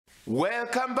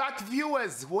Welcome back,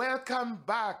 viewers. Welcome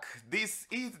back. This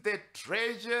is the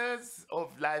Treasures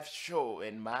of Life show,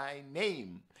 and my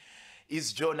name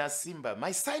is Jonah Simba,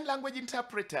 my sign language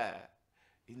interpreter.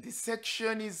 In this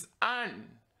section is Anne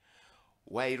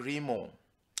Wairimo.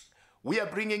 We are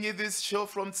bringing you this show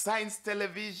from Science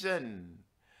Television.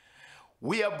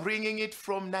 We are bringing it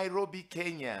from Nairobi,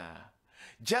 Kenya.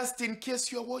 Just in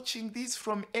case you're watching this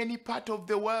from any part of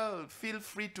the world, feel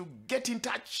free to get in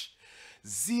touch.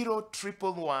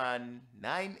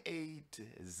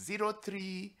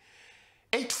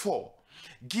 0111980384.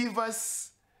 Give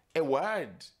us a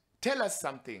word. Tell us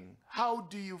something. How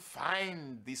do you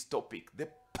find this topic? The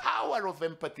power of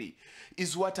empathy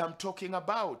is what I'm talking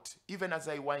about, even as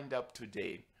I wind up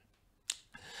today.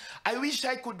 I wish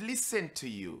I could listen to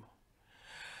you.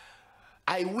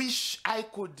 I wish I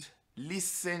could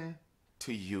listen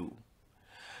to you.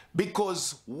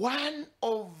 Because one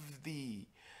of the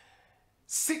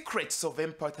secrets of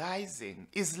empathizing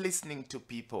is listening to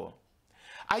people.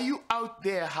 Are you out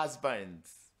there,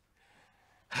 husbands?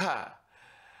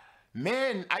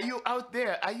 Men, are you out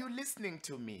there? Are you listening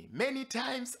to me? Many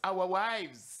times our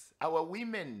wives, our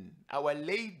women, our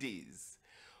ladies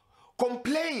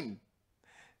complain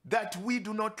that we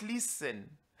do not listen.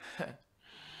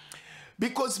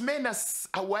 Because men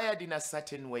are wired in a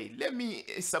certain way. Let me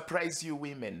surprise you,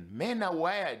 women. Men are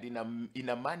wired in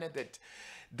a manner that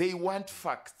they want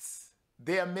facts.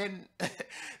 They are men,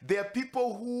 they are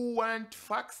people who want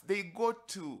facts. They go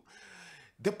to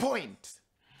the point.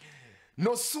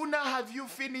 No sooner have you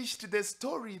finished the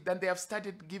story than they have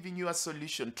started giving you a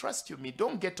solution. Trust you me,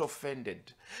 don't get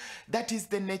offended. That is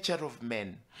the nature of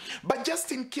men. But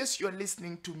just in case you're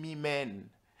listening to me,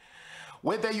 men,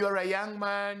 whether you're a young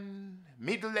man,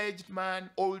 middle-aged man,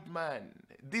 old man,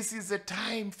 this is a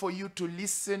time for you to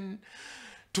listen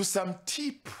to some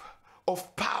tip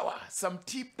of power, some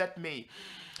tip that may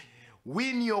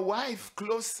win your wife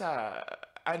closer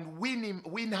and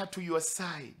win her to your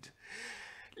side.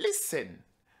 Listen,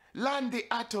 learn the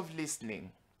art of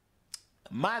listening.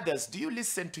 Mothers, do you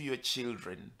listen to your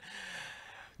children?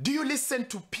 Do you listen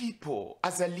to people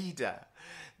as a leader?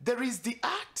 There is the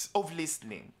art of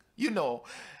listening. You know,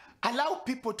 allow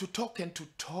people to talk and to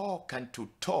talk and to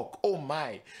talk. Oh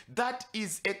my, that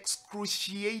is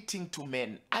excruciating to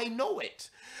men. I know it.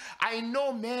 I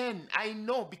know men. I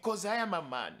know because I am a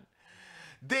man.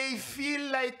 They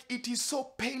feel like it is so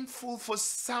painful for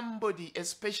somebody,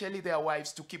 especially their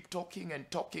wives, to keep talking and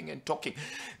talking and talking.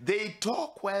 They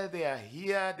talk while they are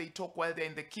here. They talk while they're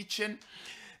in the kitchen.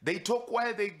 They talk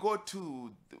while they go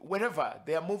to wherever.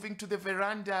 They are moving to the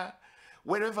veranda,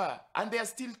 wherever. And they are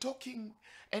still talking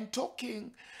and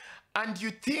talking. And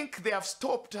you think they have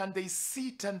stopped, and they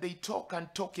sit and they talk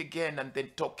and talk again, and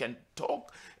then talk and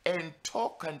talk and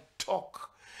talk and talk.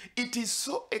 It is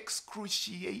so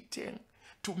excruciating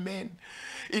to men.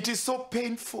 It is so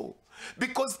painful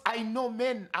because I know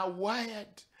men are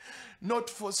wired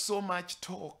not for so much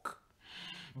talk.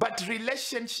 But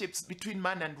relationships between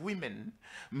man and women,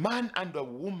 man and a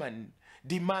woman,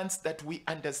 demands that we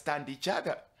understand each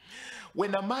other.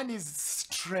 When a man is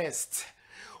stressed,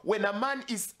 when a man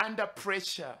is under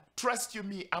pressure, trust you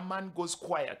me, a man goes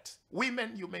quiet.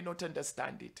 Women, you may not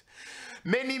understand it.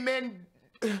 Many men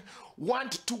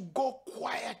want to go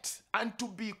quiet and to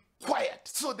be quiet.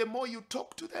 So the more you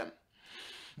talk to them,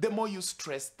 the more you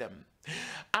stress them.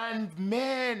 And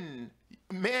men,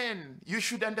 you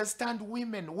should understand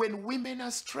women. When women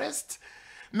are stressed,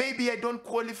 maybe I don't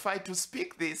qualify to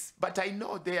speak this, but I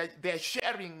know they are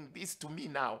sharing this to me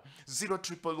now.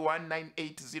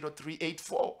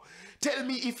 0111980384. Tell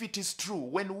me if it is true.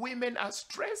 When women are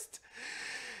stressed,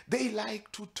 they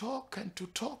like to talk and to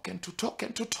talk and to talk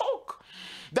and to talk.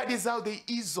 That is how they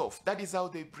ease off. That is how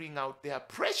they bring out their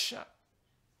pressure.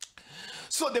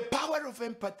 So the power of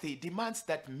empathy demands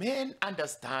that men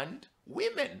understand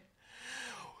women.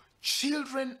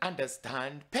 Children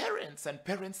understand parents, and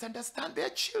parents understand their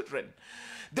children.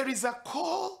 There is a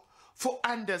call for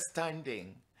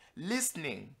understanding,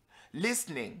 listening,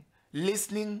 listening,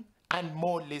 listening, and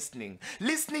more listening.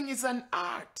 Listening is an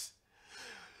art.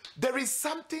 There is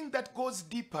something that goes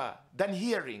deeper than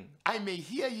hearing. I may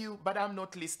hear you, but I'm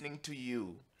not listening to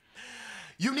you.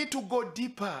 You need to go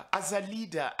deeper as a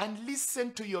leader and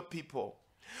listen to your people.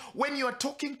 When you're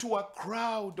talking to a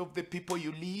crowd of the people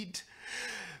you lead,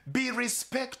 be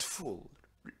respectful.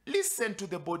 Listen to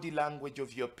the body language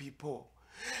of your people.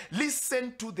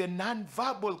 Listen to the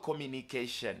non-verbal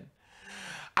communication.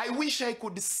 I wish I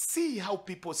could see how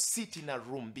people sit in a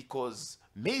room because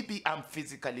maybe I'm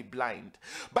physically blind,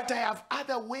 but I have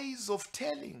other ways of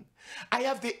telling. I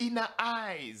have the inner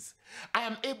eyes. I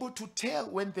am able to tell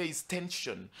when there is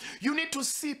tension. You need to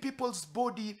see people's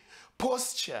body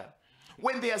posture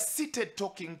when they are seated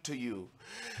talking to you.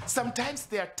 Sometimes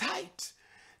they are tight.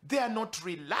 They are not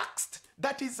relaxed.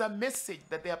 That is a message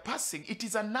that they are passing. It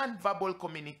is a non-verbal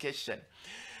communication.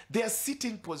 Their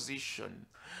sitting position.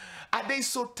 Are they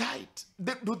so tight?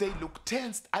 Do they look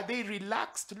tensed? Are they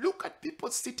relaxed? Look at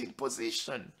people's sitting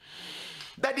position.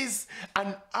 That is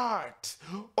an art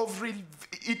of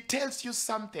it tells you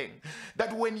something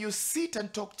that when you sit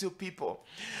and talk to people,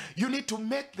 you need to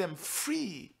make them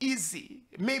free, easy.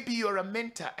 Maybe you're a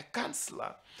mentor, a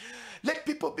counselor. Let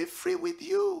people be free with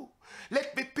you.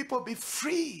 Let people be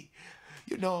free.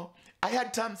 You know, I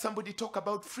had somebody talk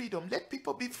about freedom. Let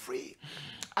people be free.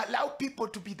 Allow people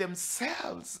to be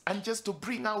themselves and just to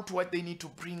bring out what they need to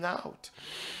bring out.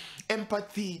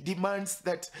 Empathy demands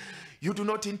that you do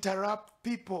not interrupt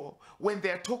people when they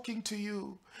are talking to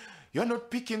you. You're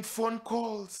not picking phone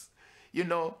calls. You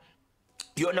know,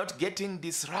 you're not getting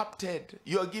disrupted.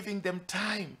 You're giving them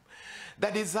time.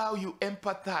 That is how you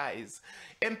empathize.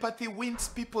 Empathy wins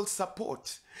people's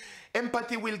support.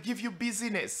 Empathy will give you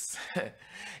business.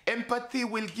 Empathy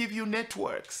will give you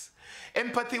networks.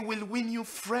 Empathy will win you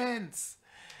friends.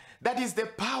 That is the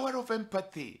power of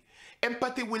empathy.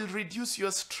 Empathy will reduce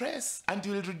your stress and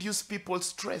will reduce people's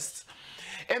stress.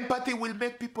 Empathy will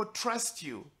make people trust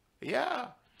you. Yeah.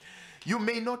 You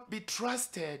may not be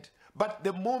trusted, but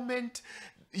the moment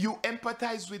you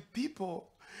empathize with people,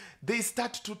 they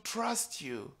start to trust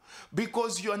you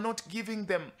because you are not giving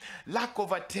them lack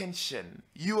of attention.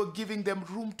 You are giving them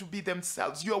room to be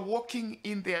themselves. You are walking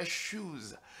in their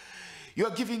shoes. You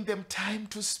are giving them time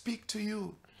to speak to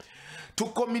you, to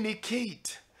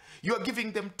communicate. You are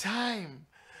giving them time,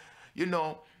 you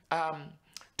know,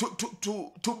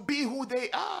 to be who they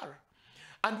are.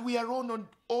 And we are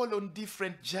all on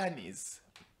different journeys.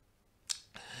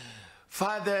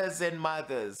 Fathers and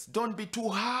mothers, don't be too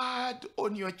hard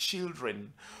on your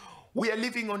children. We are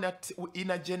living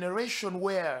in a generation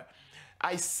where,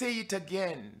 I say it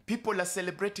again, people are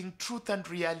celebrating truth and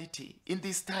reality in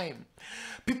this time.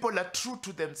 People are true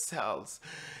to themselves.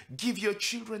 Give your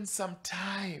children some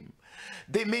time.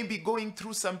 They may be going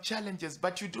through some challenges,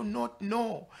 but you do not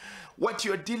know what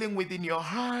you're dealing with in your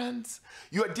hands.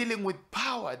 You are dealing with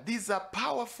power. These are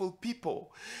powerful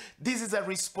people. This is a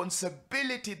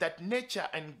responsibility that nature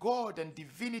and God and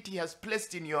divinity has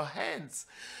placed in your hands.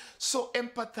 So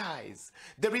empathize.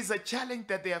 There is a challenge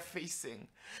that they are facing.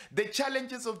 The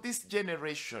challenges of this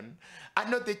generation are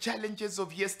not the challenges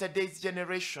of yesterday's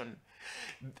generation.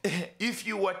 If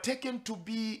you were taken to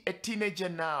be a teenager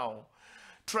now,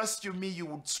 trust you me, you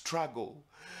would struggle.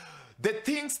 The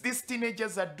things these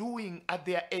teenagers are doing at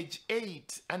their age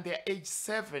 8 and their age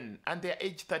 7 and their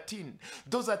age 13,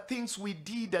 those are things we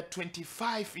did at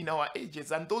 25 in our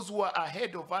ages, and those who are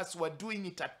ahead of us were doing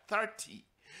it at 30.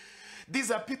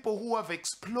 These are people who have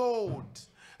explored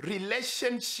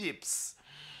relationships.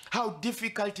 How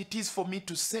difficult it is for me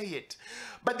to say it.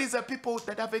 But these are people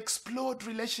that have explored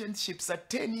relationships at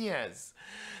 10 years.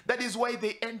 That is why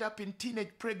they end up in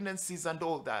teenage pregnancies and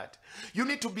all that. You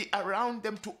need to be around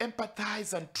them to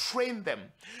empathize and train them.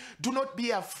 Do not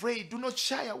be afraid. Do not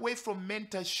shy away from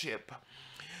mentorship.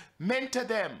 Mentor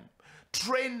them.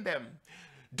 Train them.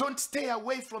 Don't stay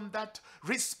away from that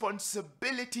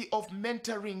responsibility of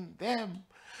mentoring them.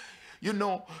 You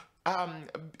know,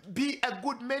 be a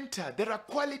good mentor. There are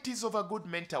qualities of a good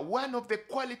mentor. One of the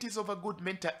qualities of a good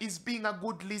mentor is being a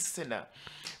good listener.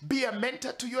 Be a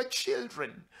mentor to your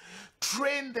children.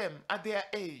 Train them at their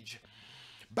age.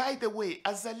 By the way,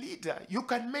 as a leader, you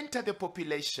can mentor the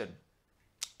population.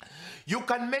 You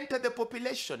can mentor the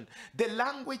population. The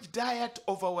language diet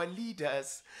of our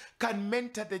leaders can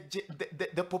mentor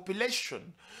the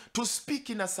population to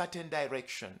speak in a certain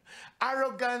direction.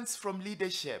 Arrogance from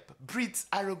leadership breeds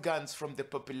arrogance from the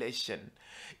population.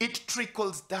 It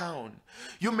trickles down.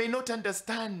 You may not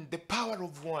understand the power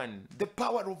of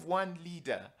one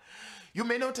leader. You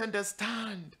may not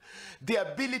understand the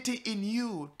ability in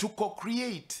you to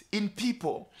co-create in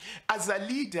people. As a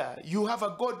leader, you have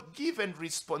a God-given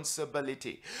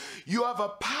responsibility. You have a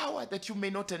power that you may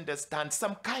not understand.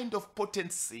 Some kind of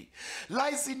potency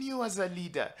lies in you as a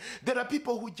leader. There are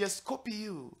people who just copy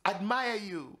you, admire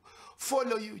you,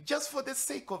 follow you just for the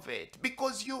sake of it,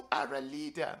 because you are a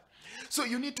leader. So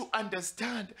you need to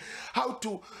understand how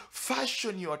to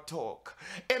fashion your talk,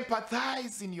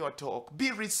 empathize in your talk,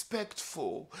 be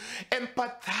respectful,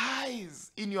 empathize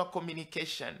in your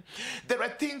communication. There are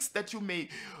things that you may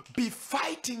be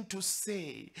fighting to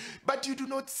say, but you do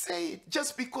not say it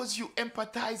just because you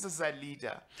empathize as a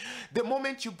leader. The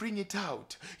moment you bring it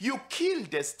out, you kill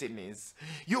destinies,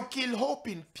 you kill hope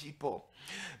in people.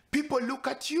 People look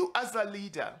at you as a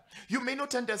leader. You may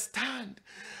not understand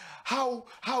how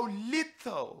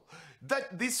lethal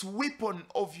that this weapon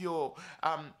of your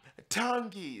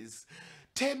tongue is.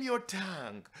 Tame your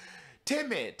tongue.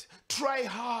 Tame it. Try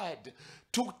hard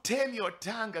to tame your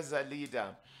tongue as a leader.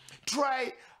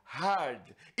 Try hard.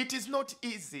 It is not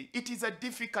easy. It is a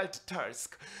difficult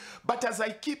task. But as I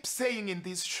keep saying in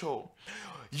this show,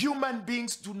 human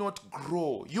beings do not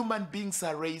grow. Human beings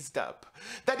are raised up.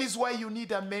 That is why you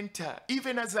need a mentor.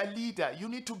 Even as a leader, you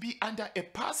need to be under a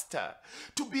pastor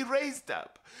to be raised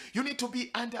up. You need to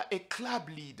be under a club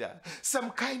leader,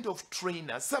 some kind of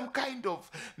trainer, some kind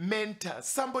of mentor,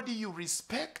 somebody you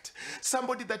respect,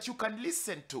 somebody that you can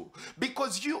listen to.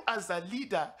 Because you as a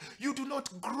leader, you do not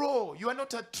grow. You are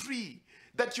not a tree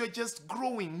that you're just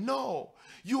growing. No,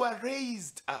 you are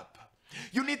raised up.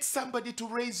 You need somebody to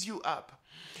raise you up.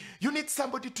 You need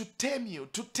somebody to tame you,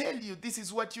 to tell you this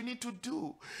is what you need to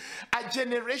do. A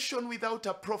generation without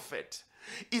a prophet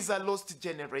is a lost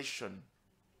generation.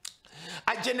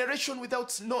 A generation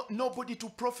without nobody to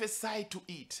prophesy to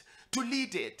it, to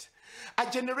lead it. A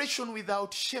generation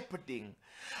without shepherding.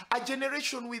 A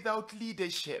generation without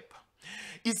leadership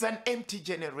is an empty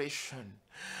generation.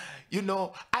 You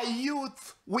know, a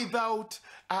youth without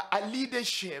a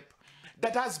leadership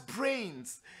that has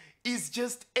brains is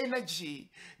just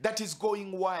energy that is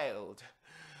going wild.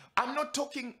 I'm not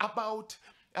talking about,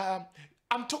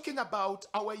 I'm talking about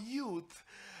our youth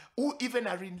who even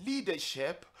are in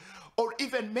leadership, or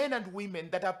even men and women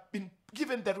that have been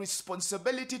given the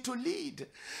responsibility to lead.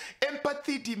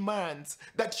 Empathy demands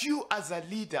that you as a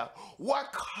leader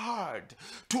work hard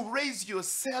to raise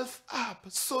yourself up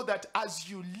so that as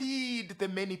you lead the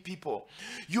many people,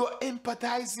 you're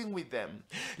empathizing with them,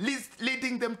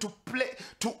 leading them to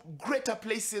greater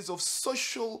places of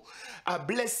social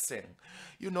blessing.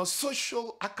 You know,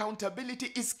 social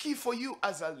accountability is key for you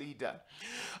as a leader.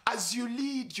 As you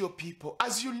lead your people,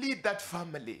 as you lead that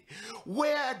family,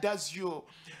 where does your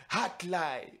heart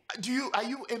lie? Are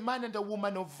you a man and a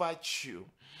woman of virtue?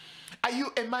 Are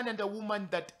you a man and a woman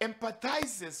that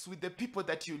empathizes with the people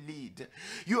that you lead?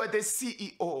 You are the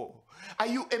CEO. Are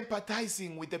you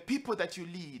empathizing with the people that you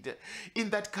lead in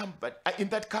that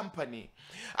company?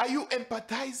 Are you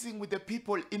empathizing with the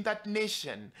people in that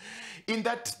nation, in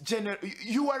that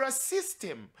You are a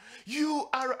system. You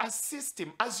are a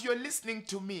system. As you're listening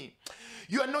to me,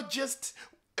 you are not just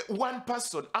one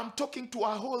person. I'm talking to a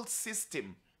whole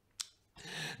system.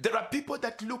 There are people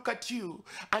that look at you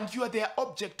and you are their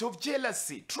object of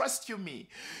jealousy. Trust you me.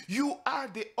 You are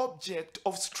the object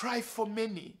of strife for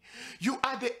many. You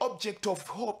are the object of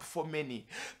hope for many.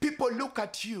 People look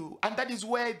at you and that is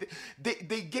where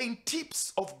they gain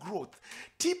tips of growth,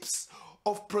 tips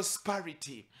of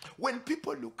prosperity. When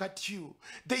people look at you,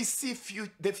 they see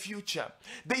the future.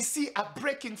 They see a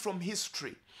breaking from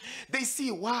history. They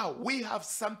see, wow, we have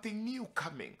something new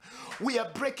coming. We are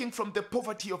breaking from the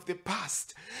poverty of the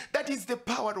past. That is the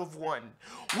power of one.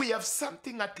 We have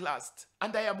something at last,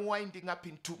 and I am winding up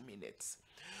in 2 minutes.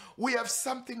 We have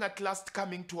something at last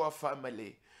coming to our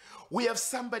family. We have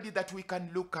somebody that we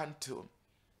can look unto.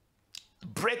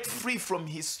 Break free from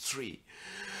history.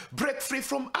 Break free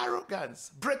from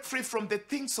arrogance. Break free from the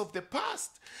things of the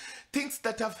past, things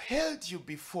that have held you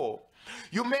before.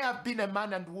 You may have been a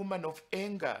man and woman of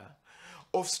anger,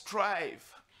 of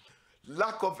strife,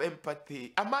 lack of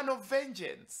empathy, a man of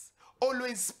vengeance,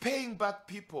 always paying back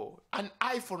people, an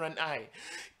eye for an eye.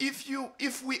 If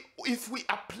we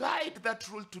applied that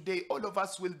rule today, all of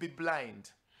us will be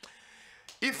blind.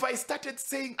 If I started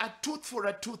saying a tooth for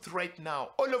a tooth right now,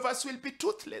 all of us will be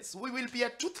toothless. We will be a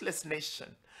toothless nation.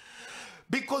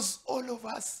 Because all of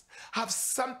us have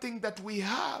something that we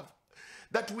have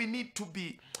that we need to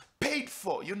be paid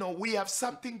for. You know, we have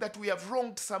something that we have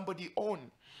wronged somebody on.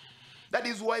 That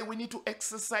is why we need to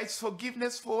exercise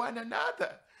forgiveness for one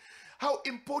another. How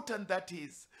important that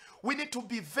is. We need to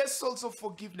be vessels of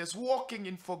forgiveness, walking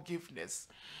in forgiveness.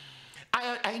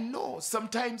 I know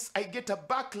sometimes I get a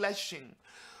backlashing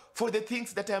for the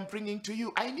things that I'm bringing to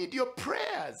you. I need your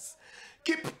prayers.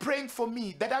 Keep praying for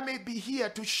me that I may be here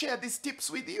to share these tips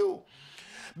with you.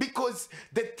 Because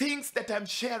the things that I'm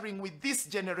sharing with this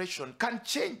generation can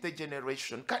change the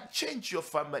generation, can change your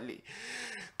family,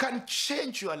 can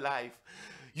change your life.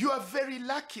 You are very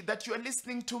lucky that you are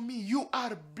listening to me. You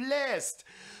are blessed.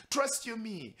 Trust you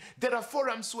me. There are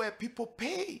forums where people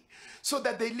pay so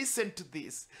that they listen to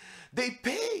this. They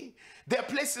pay. There are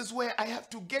places where I have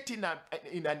to get in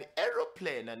an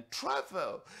aeroplane and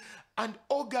travel and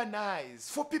organize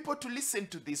for people to listen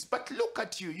to this. But look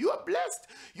at you. You are blessed.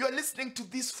 You are listening to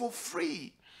this for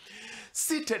free.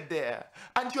 Seated there,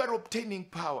 and you are obtaining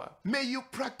power. May you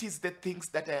practice the things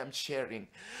that I am sharing.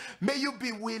 May you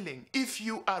be willing. If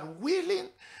you are willing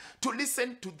to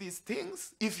listen to these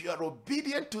things, if you are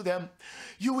obedient to them,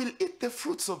 you will eat the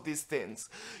fruits of these things.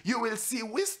 You will see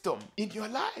wisdom in your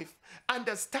life,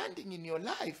 understanding in your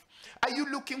life. Are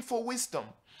you looking for wisdom?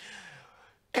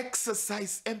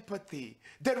 Exercise empathy.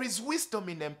 There is wisdom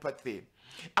in empathy.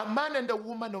 A man and a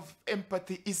woman of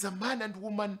empathy is a man and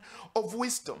woman of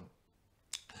wisdom.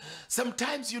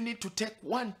 Sometimes you need to take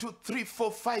 1, 2, 3,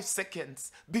 4, 5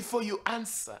 seconds before you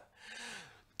answer.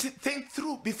 Think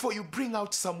through before you bring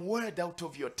out some word out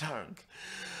of your tongue.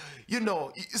 You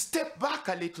know, step back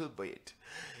a little bit.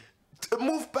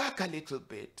 Move back a little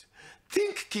bit.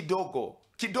 Think kidogo.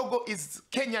 Kidogo is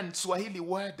Kenyan Swahili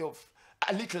word of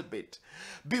a little bit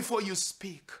before you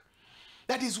speak.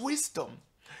 That is wisdom.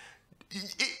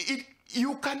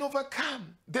 You can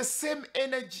overcome the same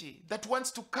energy that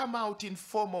wants to come out in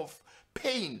form of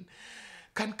pain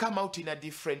can come out in a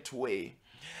different way.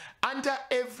 Under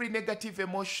every negative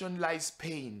emotion lies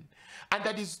pain, and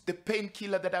that is the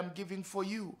painkiller that I'm giving for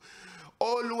you.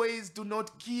 Always do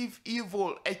not give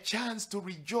evil a chance to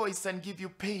rejoice and give you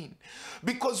pain,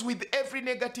 because with every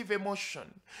negative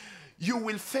emotion you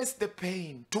will face the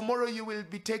pain. Tomorrow you will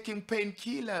be taking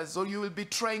painkillers, or you will be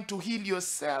trying to heal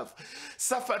yourself,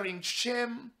 suffering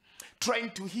shame,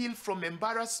 trying to heal from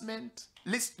embarrassment,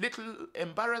 little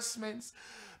embarrassments,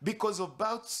 because of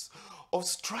bouts of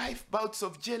strife, bouts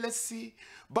of jealousy,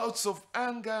 bouts of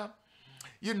anger,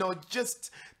 you know, just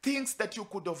things that you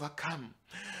could overcome.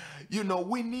 You know,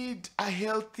 we need a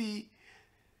healthy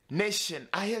nation,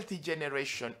 a healthy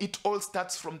generation. It all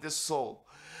starts from the soul.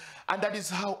 And that is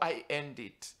how I end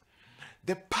it.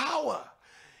 The power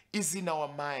is in our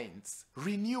minds.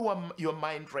 Renew your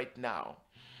mind right now.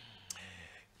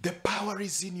 The power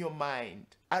is in your mind.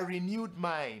 A renewed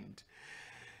mind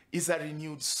is a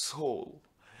renewed soul.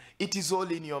 It is all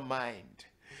in your mind.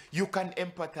 You can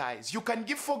empathize. You can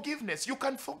give forgiveness. You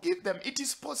can forgive them. It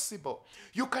is possible.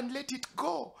 You can let it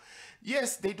go.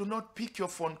 Yes, they do not pick your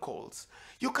phone calls.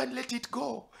 You can let it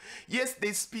go. Yes,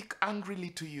 they speak angrily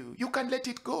to you. You can let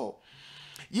it go.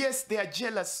 Yes, they are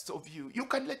jealous of you. You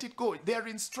can let it go. They are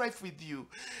in strife with you.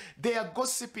 They are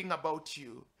gossiping about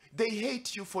you. They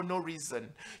hate you for no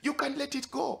reason. You can let it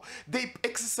go. They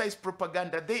exercise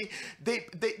propaganda.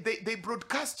 They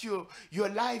broadcast your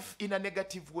life in a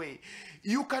negative way.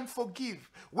 You can forgive.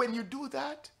 When you do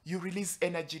that, you release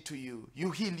energy to you.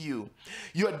 You heal you.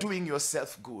 You are doing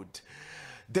yourself good.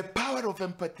 The power of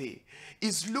empathy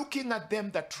is looking at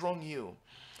them that wrong you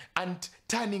and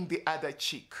turning the other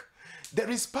cheek. There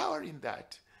is power in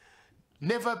that.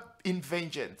 Never in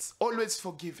vengeance, always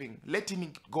forgiving, letting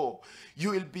it go. You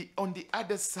will be on the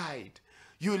other side.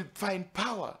 You will find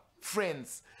power,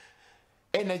 friends,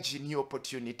 energy, new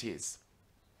opportunities.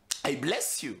 I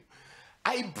bless you.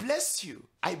 I bless you.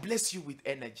 I bless you with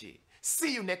energy.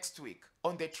 See you next week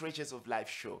on the Treasures of Life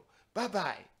show.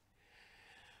 Bye-bye.